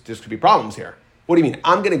could be problems here. What do you mean?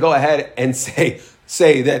 I'm going to go ahead and say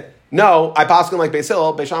that no, I paskin like Beis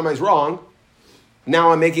Hillel, Beis Shammai is wrong.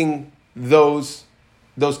 Now I'm making those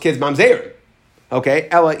kids mamzerim. Okay,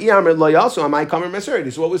 ela I amrit lo yasu amai kamer misyareni.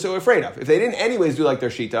 This is what we're so afraid of. If they didn't anyways do like their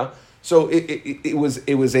shita. So there was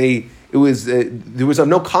of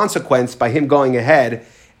no consequence by him going ahead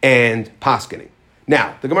and paskening.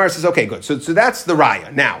 Now the Gemara says, okay, good. So that's the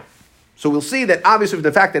raya. Now, so we'll see that obviously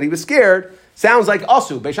the fact that he was scared sounds like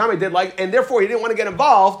asu. Beis Shammai did like, and therefore he didn't want to get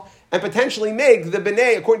involved and potentially make the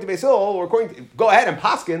bnei according to Beis Hillel, or according to, go ahead and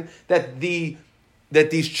paskin that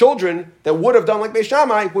these children that would have done like Beis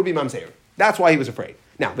Shammai would be mamzeir. That's why he was afraid.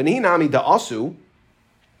 Now v'nihi nami da asu.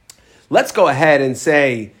 Let's go ahead and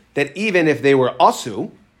say that even if they were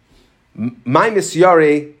asu, my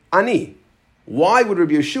misyare ani. Why would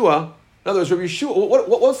Rabbi Yeshua? In other words, Rabbi Yeshua,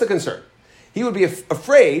 what's the concern? He would be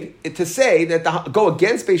afraid to say that go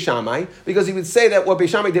against Beis Shammai, because he would say that what Beis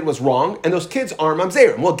Shammai did was wrong, and those kids are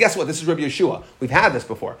mamzerim. Well, guess what? This is Rabbi Yeshua. We've had this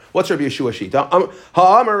before. What's Rabbi Yeshua shita?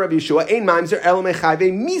 Ha'amar Rabbi Yeshua ein mamzer el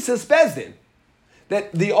mechayve misas bezdin.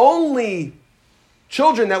 That the only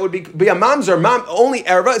children that would be a mamzer, only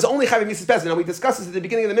erva, is only chayv misas bezdin. Now we discussed this at the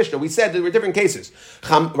beginning of the Mishnah. We said there were different cases.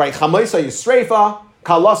 Right, chamoisa yisreifa,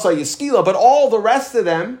 kalasa yiskila, but all the rest of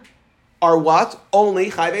them are what? Only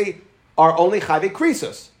chayve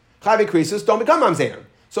krisus. Chayve krisus don't become mamzerim.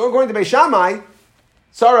 So we're going to Beis Shammai,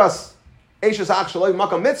 saras eishas ach shaloi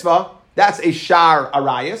makam mitzvah. That's a shar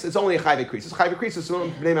arayas. It's only a chayve krisus. Chayve krisus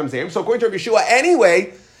don't become mamzerim. So according to Rabbi Yeshua,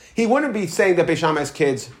 anyway, he wouldn't be saying that Beis Shammai's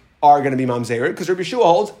kids are going to be mamzerim, because Rabbi Yeshua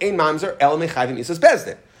holds ein mamzer el mechayvim isas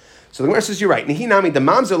bezdin. So the Gemara says, you're right. Nihi nami the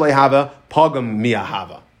mamzer lehava pagam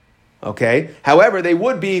miyahava. Okay. However, they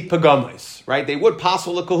would be pagamos, right? They would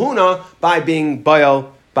passel the kahuna by being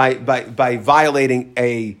bail, by violating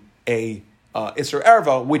a isser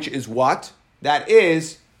erva, which is what? That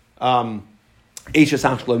is eishes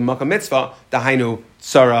achshlo makam mitzvah dahainu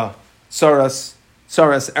saras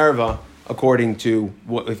erva, according to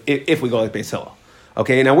if we go like Beis Hillel.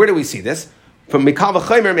 Okay, now where do we see this? From Mikal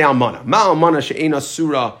v'chaymer me'almana. Ma'almana she'ena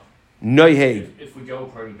surah noiheg. If we go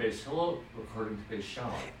according to Beis Hillel, or according to Beis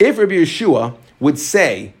Shammai. If Rabbi Yeshua would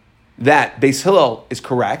say that Beis Hillel is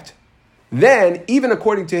correct, then even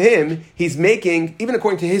according to him, even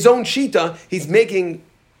according to his own shita, he's making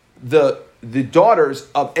the daughters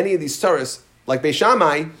of any of these tzaras, like Beis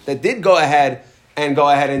Shammai, that did go ahead and do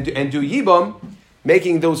yibam,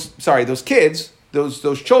 making those kids,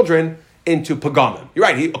 those children, into pagamim. You're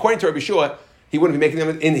right. According to Rabbi Yeshua, he wouldn't be making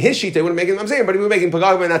them in his sheet. He wouldn't be making them mamzerim, but he would be making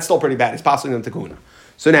pagamim, and that's still pretty bad. It's passing them to kuna.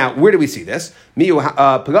 So now, where do we see this?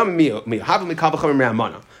 Pagamim miyu havu mikavachamim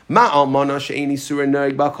re'amana ma almana she'eni surah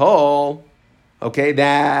noig bakol. Okay,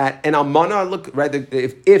 that an almana, look right.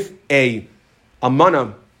 If a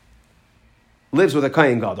almana lives with a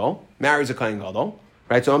kohen gadol, marries a kohen gadol.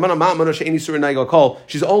 Right, so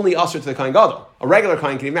she's only usher to the kohen gadol. A regular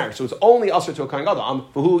kohen can be married, so it's only usher to a kohen gadol.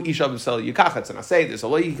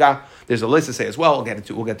 There's a list to say as well. We'll get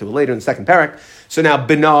to it later in the second parak. So now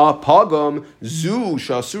bina pagam zu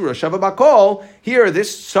shasura shava bakol. Here,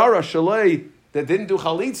 this sarah shalei that didn't do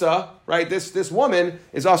chalitza, right? This woman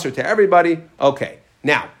is usher to everybody. Okay,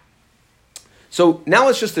 now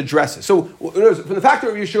let's just address it. So from the fact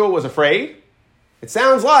that Yeshua was afraid, It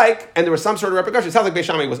sounds like, and there was some sort of repercussion, it sounds like Beis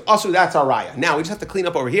Shammai was asu, that's our raya. Now, we just have to clean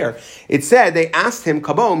up over here. It said, they asked him,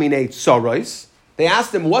 kabo minei tsaros. They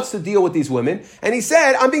asked him, what's the deal with these women? And he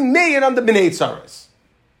said, I'm being made on the b'nei tsaros.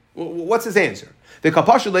 What's his answer? The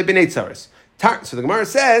kapashu le b'nei tsaros. So the Gemara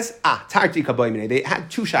says, tarti kabo minei. They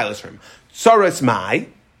had two shilas for him. Tsaros mai.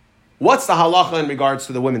 What's the halacha in regards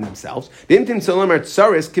to the women themselves? Even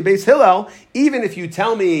if you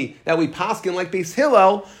tell me that we paskin like Beis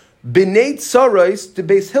Hillel, b'nei tsaros to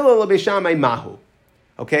Beis Hillel Beis Shammai mahu.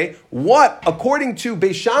 Okay, what according to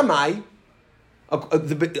Beis Shammai, how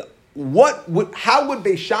would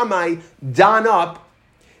Beis Shammai don up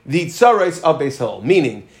the tsaros of Beis Hillel?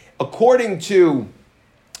 Meaning, according to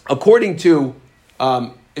if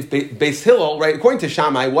Beis Hillel, right? According to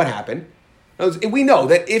Shammai, what happened? We know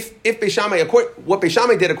that if Beis Shammai, what Beis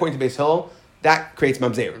Shammai did according to Beis Hillel, that creates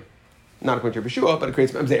mamzerim. Not according to Yeshua, but it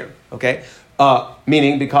creates mamzerim. Okay,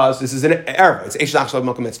 meaning because this is an erva, it's eish lachshav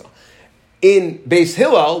malka mitzvah. In Beis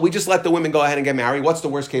Hillel, we just let the women go ahead and get married. What's the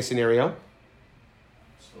worst case scenario?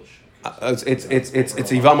 It's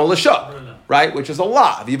yivama l'shuk, right? Which is a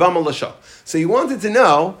law of yivama l'shuk. So you wanted to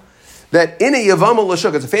know that in a yavama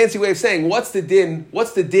l'shuk, it's a fancy way of saying, what's the din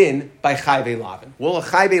by chayvei lavin? Will a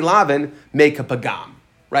chayvei lavin make a pagam?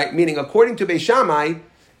 Right? Meaning, according to Beis Shammai,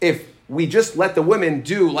 if we just let the women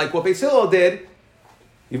do like what Beis Hillel did,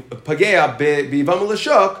 pageya b'yavama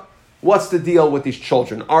l'shuk, what's the deal with these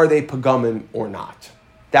children? Are they pagamim or not?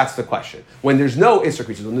 That's the question. When there's no isser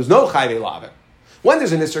creases, when there's no chayvei lavin, when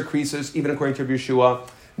there's an isser creases, even according to Yeshua,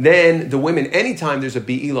 then the women, anytime there's a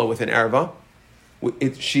be'ilo with an erva,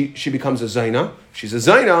 she becomes a zaina. She's a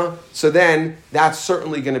zaina, so then that's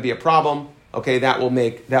certainly going to be a problem. Okay, that will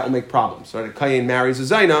make problems. So if Kayin marries a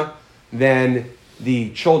zaina, then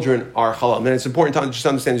the children are halal. And it's important to just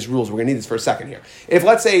understand these rules. We're going to need this for a second here. If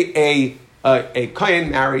let's say a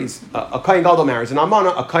Kayin marries a Kayin Gadol marries an Amana,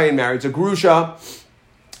 a Kayin marries a Grusha,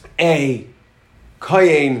 a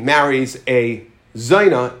Kayin marries a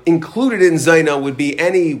zaina. Included in zaina would be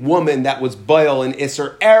any woman that was bail in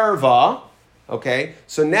Isser Erva. Okay,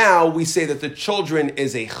 so now we say that the children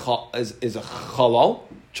is a chalal.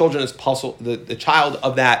 Children is pasul. The child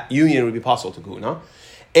of that union would be pasul to guna.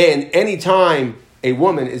 And any time a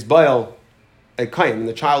woman is bail a kaim,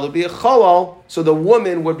 the child would be a chalal, so the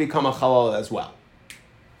woman would become a chalal as well.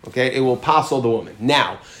 Okay, it will pasul the woman.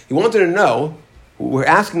 Now, he wanted to know, we're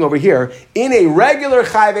asking over here, in a regular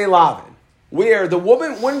chayvei lavin, where the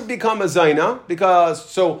woman wouldn't become a zaina,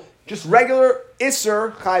 so just regular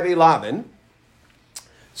isser chayvei lavin.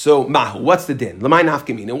 So mahu, what's the din? Lamai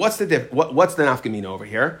nafkamina. What's the nafkamina over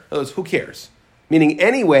here? Who cares? Meaning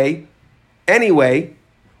anyway,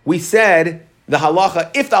 we said the halacha.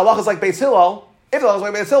 If the halacha is like Beis Hillel,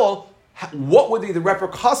 what would be the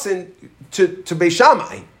repercussion to Beis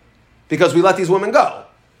Shammai? Because we let these women go.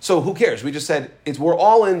 So who cares? We just said we're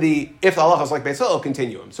all in the if the halacha is like Beis Hillel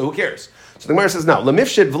continuum. So who cares? So the Gemara says no.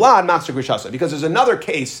 Lemifshid vlad machzer grishasa, because there's another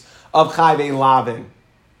case of chayvei lavin,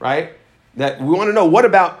 right? That we want to know, what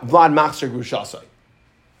about Vlad Machzer Grushasai?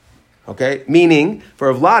 Okay, meaning for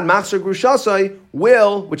a Vlad Machzer Grushasai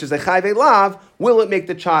which is a Chayvei Lav, will it make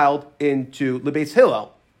the child into Beis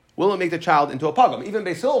Hillel? Will it make the child into a pagam? Even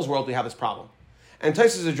in Beis Hillel's world, we have this problem. And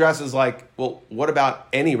Taisus addresses like, well, what about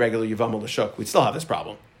any regular Yavama L'Shuk? We still have this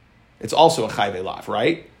problem. It's also a Chayvei Lav,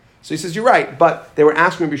 right? So he says, you're right, but they were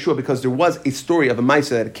asking Yeshua because there was a story of a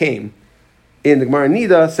Maisa that came in the Gemara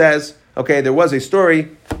Nida says, okay, there was a story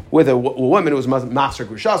with a woman who was Master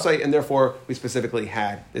Grushasai, and therefore we specifically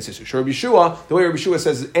had this issue. Rabbi Yeshua, the way Rabbi Yeshua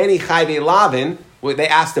says, any Chayvei Lavin, they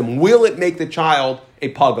asked him, will it make the child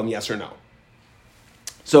a pagam, yes or no?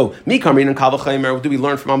 So, Mikamrin and Kavachaymer, what do we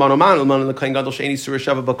learn from Aman Oman, the Kain Gadol Sheni Surah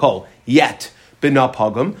Shava Bakol? Yet, Bina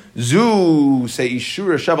Pagam, Zu say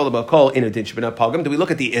Ishura Shava Bakol in addition Bina Pagam. Do we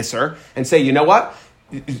look at the Isser and say, you know what?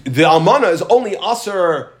 The Almana is only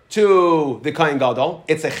Asr to the Kain Gadol,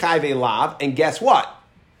 it's a Chayvei Lav, and guess what?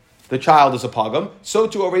 The child is a pagam. So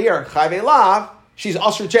too over here, Chayvei Lav, she's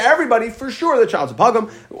usher to everybody, for sure the child's a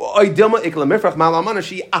pagam.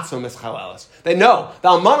 They know, the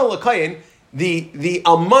Almana L'Kayin, the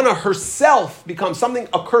Almana herself becomes, something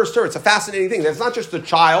occurs to her. It's a fascinating thing. It's not just the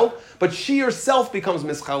child, but she herself becomes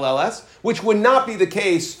mischaleles, which would not be the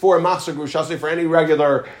case for a Machzer Grushasai, for any, right?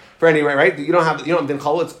 You don't have din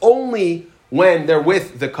chalal. It's only when they're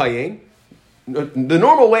with the kayin. The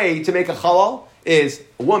normal way to make a chalal is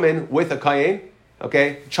a woman with a kayin.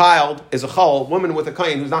 Okay, child is a chalal. Woman with a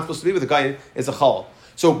kayin who's not supposed to be with a kayin is a chalal.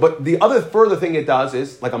 So, but the other further thing it does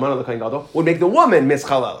is, like Amana the kayin gadol, would make the woman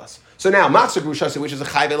mischaleles. So now, Machzer Grushasai, which is a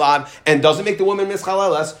chayvei lav, and doesn't make the woman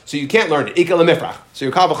mischaleles, so you can't learn it. Ika lemifrach. So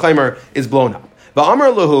your kavachaymer is blown up.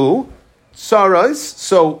 Va'amar lahu, tsaros.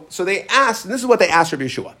 So they asked, and this is what they asked Rabbi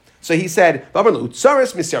Yeshua. So he said,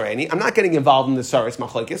 tsaros misyareni. I'm not getting involved in the tsaros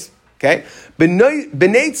machlokes. Okay,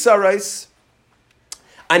 b'nei tsaros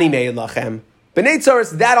ani me'ed lachem. B'nei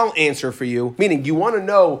tsaros, that I'll answer for you. Meaning, you want to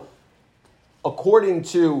know, according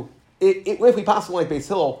to if we possibly like Beis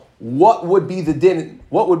Hillel, what would be the din?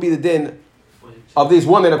 What would be the din of these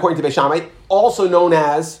women according to Beis Shammai? Also known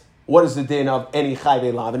as, what is the din of any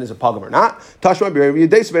chayve lavin, is a pagam or not? Tashma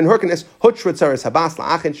b'yudais ben hurkanis hutra tzares habas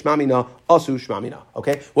la'achin shmamina asu shmamina.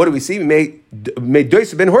 Okay, what do we see? We made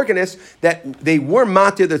dois ben hurkanis that they were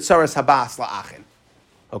matir the tzares habas la'achin.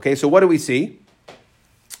 Okay, so what do we see?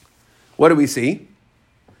 What do we see?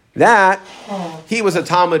 That he was a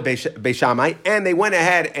Talmud Beis Shammai, and they went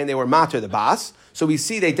ahead and they were matir the bas. So we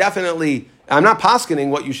see they definitely, I'm not poskening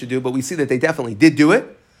what you should do, but we see that they definitely did do it.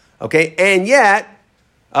 Okay, and yet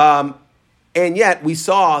we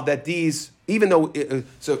saw that these, even though,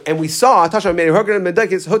 and we saw, sorry. We'll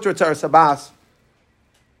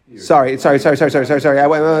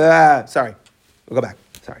go back.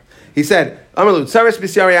 Sorry. He said, I'm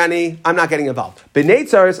not getting involved.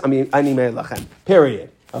 Period.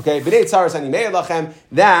 Okay,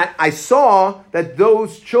 that I saw that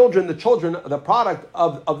those children, the product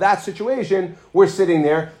of that situation, were sitting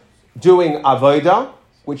there doing avodah,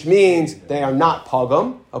 which means they are not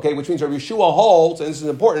pagam. Okay, which means Rabbi Yeshua holds, and this is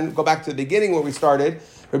important, go back to the beginning where we started,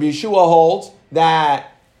 Rabbi Yeshua holds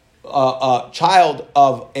that a child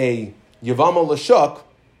of a Yavam L'Shuk,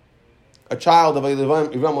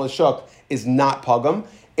 is not pagam,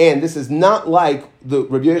 and this is not like the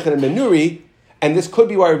Rabbi Yochanan ben Nuri. And this could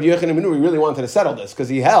be why Rabbi Yochanan ben Nuri really wanted to settle this, because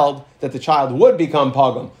he held that the child would become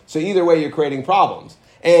pagam. So either way, you're creating problems.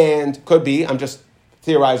 And could be, I'm just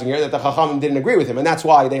theorizing here, that the Chachamim didn't agree with him, and that's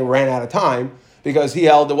why they ran out of time, because he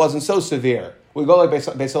held it wasn't so severe. We go like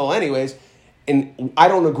Beis Hillel anyways, and I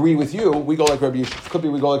don't agree with you. We go like Rabbi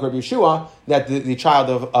Yeshua, that the child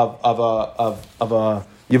of a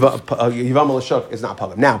Yivam L'Shuk is not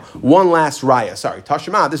pagam. Now, one last raya. Sorry,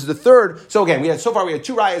 Tashma. This is the third. So again, we had two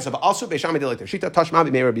rayas of Asu Beis Shammai Dilek Shita Tashma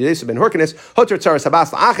B'Mei Rabbi Yosef ben Hurkanis Hoter Tzaras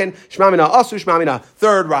Habas La'achin Shmamina Asu Shmamina.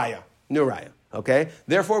 Third raya, new raya. Okay.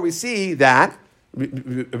 Therefore, we see that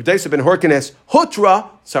Rabbi Yosef ben Hurkanis Hutra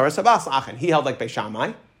Tzaras Habas La'achin. He held like Beis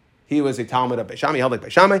Shammai. He was a Talmud of Beis Shammai. He held like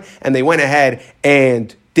Beis Shammai, and they went ahead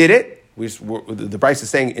and did it. The Bryce is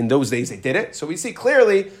saying in those days they did it. So we see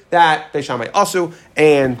clearly that Beis Shammai asu,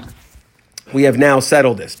 and we have now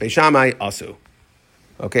settled this. Beis Shammai asu.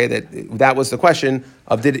 Okay, that was the question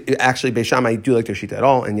of did actually Beis Shammai do like their shita at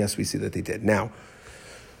all? And yes, we see that they did. Now,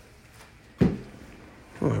 I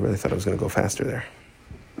really thought I was going to go faster there.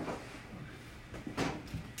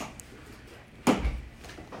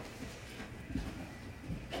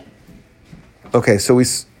 Okay, so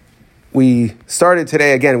we started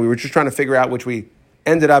today, again, we were just trying to figure out, which we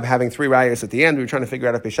ended up having three rayas at the end. We were trying to figure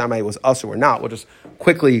out if Beis Shammai was asu or not. We'll just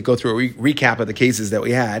quickly go through a recap of the cases that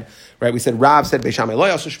we had. Right? We said Rav said Beis Shammai lo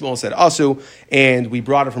asu, Shmuel said asu, and we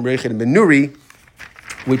brought it from Rabbi Yochanan ben Nuri,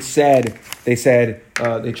 which said, they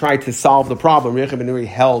tried to solve the problem. Rabbi Yochanan ben Nuri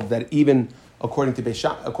held that even according to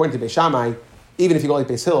Beis Shammai, even if you go like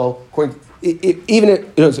Beis Hillel,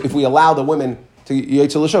 if we allow the women to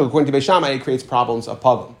Yetzel L'Shuk, according to Beis Shammai, it creates problems of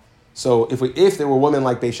pagam. So if there were women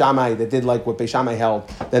like Beis Shammai that did like what Beis Shammai held,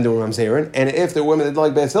 then they were Mamzerin. And if there were women that did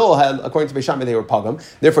like Beis Hillel held, according to Beis Shammai, they were pagam.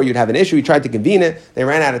 Therefore, you'd have an issue. We tried to convene it. They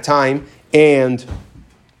ran out of time. And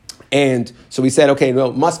so we said, okay, no,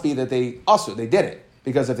 it must be that they did it.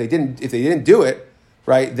 Because if they didn't do it,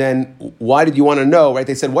 right, then why did you want to know, right?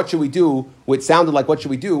 They said, what should we do? Which sounded like, what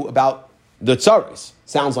should we do about the tzaros?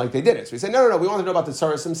 Sounds like they did it. So we said, no, we want to know about the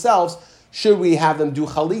tzaros themselves. Should we have them do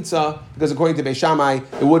chalitza? Because according to Beis Shammai,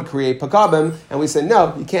 it would create pakabim. And we said,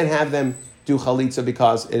 no, you can't have them do chalitza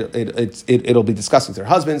because it'll be disgusting to their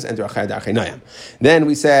husbands and to their achinayim. Then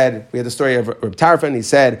we said, we had the story of Reb Tarfon. He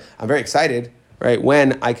said, I'm very excited, right,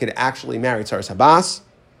 when I could actually marry Tzaras Habas,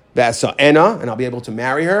 and I'll be able to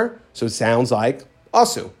marry her. So it sounds like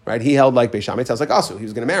asu, right? He held like Beis Shammai. It sounds like asu. He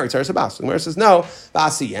was going to marry Tzaras Habas. And where it says no,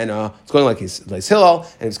 Ba'asiyena. It's going like he's Hillel,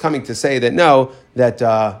 and he's coming to say that no, that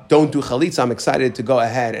don't do chalitza. I'm excited to go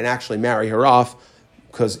ahead and actually marry her off,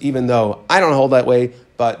 because even though I don't hold that way,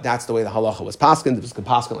 but that's the way the halacha was paskin. It was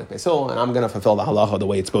paskin like Beis Hillel, and I'm going to fulfill the halacha the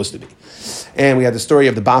way it's supposed to be. And we had the story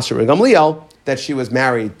of the Basra and Gamliel, that she was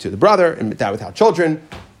married to the brother and died without children,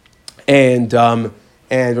 and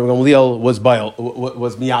Gamliel was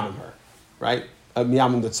miyabim her, right?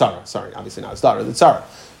 Miyamim the tzara, sorry, obviously not his daughter, the tzara.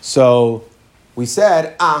 So we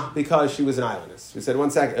said, because she was an islandess. We said,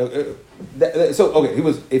 1 second. If he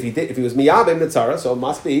was miyamim the tzara, so it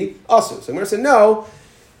must be asu. So Gemara said, no,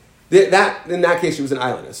 That in that case she was an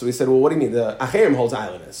islandess. So we said, well, what do you mean? The Acherim holds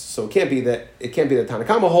islandess. So it can't be that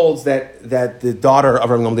Tanakama holds that the daughter of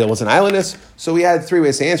Rabbi Gamliel was an islandess. So we had three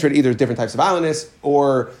ways to answer it: either different types of islandess,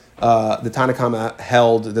 or the Tanakama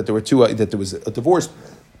held that there were that there was a divorce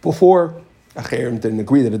before. Acherim didn't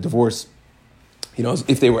agree that a divorce,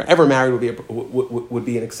 if they were ever married, would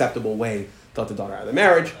be an acceptable way to let the daughter out of the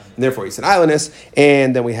marriage, and therefore he said islandess.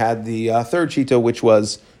 And then we had the third shita, which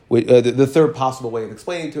was the third possible way of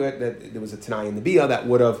explaining to it, that there was a Tanai in the Bia that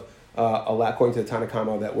would have according to the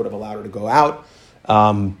Tanakama, that would have allowed her to go out,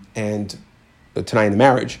 and the Tanai in the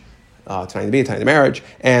marriage, Tanai in the Bia, Tanai in the marriage,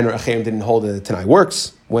 and Acherim didn't hold that the Tanai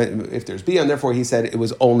works if there's Bia, and therefore he said it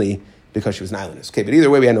was only because she was an islandess. Okay, but either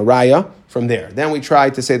way, we had no raya from there. Then we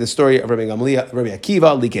tried to say the story of Rabbi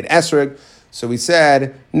Akiva, Likid Esrog. So we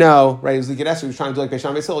said, no, right, it was Likid Esrog, he was trying to do like Beis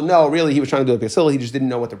Shammai Beis Hillel. No, really, he was trying to do like Beis Hillel, he just didn't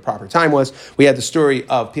know what the proper time was. We had the story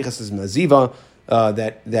of Pinchas' Maziva,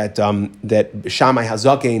 that Shammai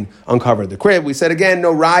Hazaken uncovered the crib. We said again,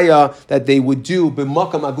 no raya that they would do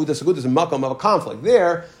b'makam agudas agudas, a makam of a conflict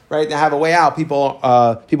there, right? To have a way out, people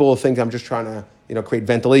will think I'm just trying to create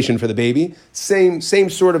ventilation for the baby. Same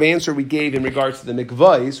sort of answer we gave in regards to the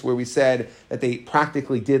mikvahs, where we said that they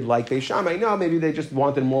practically did like Beis Shammai. No, maybe they just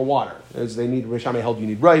wanted more water. As Beis Shammai held you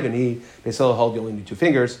need right, and Beis Hillel held you only need 2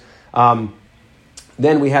 fingers.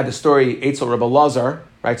 Then we had the story Eitzel Rabbi Lazar,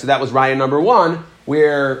 right? So that was raya number 1,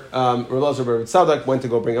 where Rabbi Lazar Bar Tzadok went to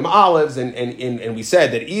go bring him olives, and we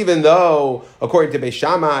said that even though, according to Beis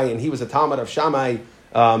Shammai, and he was a Talmud of Shammai,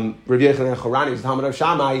 Rabbi Yochanan Chorani was a Talmud of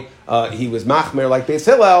Shammai, he was machmer like Beis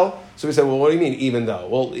Hillel. So we said, well, what do you mean even though?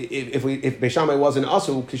 Well, if Beis Shammai wasn't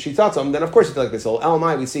asu k'shitatzam, then of course it's like Beis Hillel.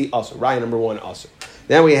 Elamai, we see asu. Raya number 1, asu.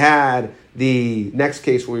 Then we had the next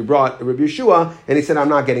case where we brought Rabbi Yeshua, and he said, I'm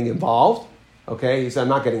not getting involved. Okay, he said, I'm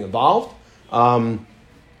not getting involved. But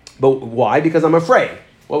why? Because I'm afraid.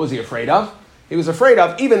 What was he afraid of? He was afraid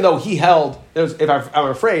of, even though he held, if I'm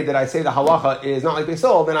afraid that I say the halacha is not like Beis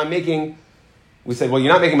Hillel, then I'm making. We said, well,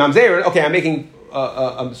 you're not making mamzer. Okay, I'm making,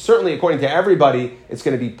 certainly according to everybody, it's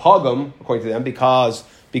going to be pogum, according to them, because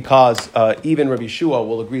even Rabbi Yeshua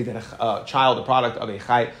will agree that a child, a product of a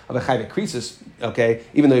chayv krisis, okay,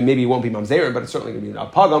 even though maybe it won't be mamzer, but it's certainly going to be a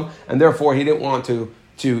pogum, and therefore he didn't want to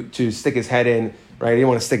stick his head in, right? He didn't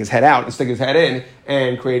want to stick his head out and stick his head in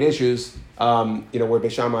and create issues, where Beis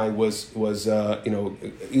Shammai was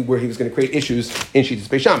where he was going to create issues in Shitas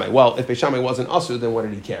Beis Shammai. Well, if Beis Shammai wasn't asu, then what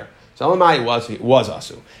did he care? So Elamai was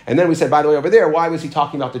asu. And then we said, by the way, over there, why was he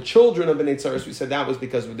talking about the children of Bnei Tzaros? We said that was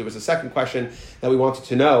because there was a second question that we wanted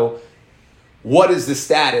to know. What is the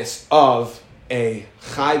status of a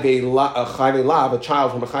chayve lav, a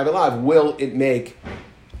child from a chayve lav? Will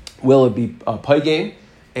it be a paygame?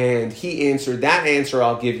 And he answered, that answer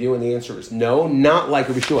I'll give you, and the answer is no, not like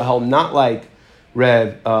Rabbi Yeshua held, not like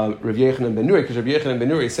Rav Yochanan ben Nuri, because Rav Yochanan ben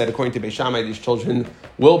Nuri said, according to Beis Shammai, these children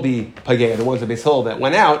will be pagei, the ones of Beis Hillel that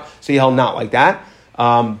went out, so he held not like that.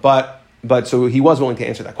 But so he was willing to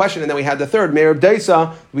answer that question. And then we had the third, Meir of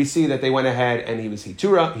Daisa. We see that they went ahead and he was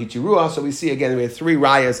Hiturua. So we see again, we had 3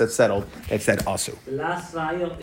 rayas that said asu. The last raya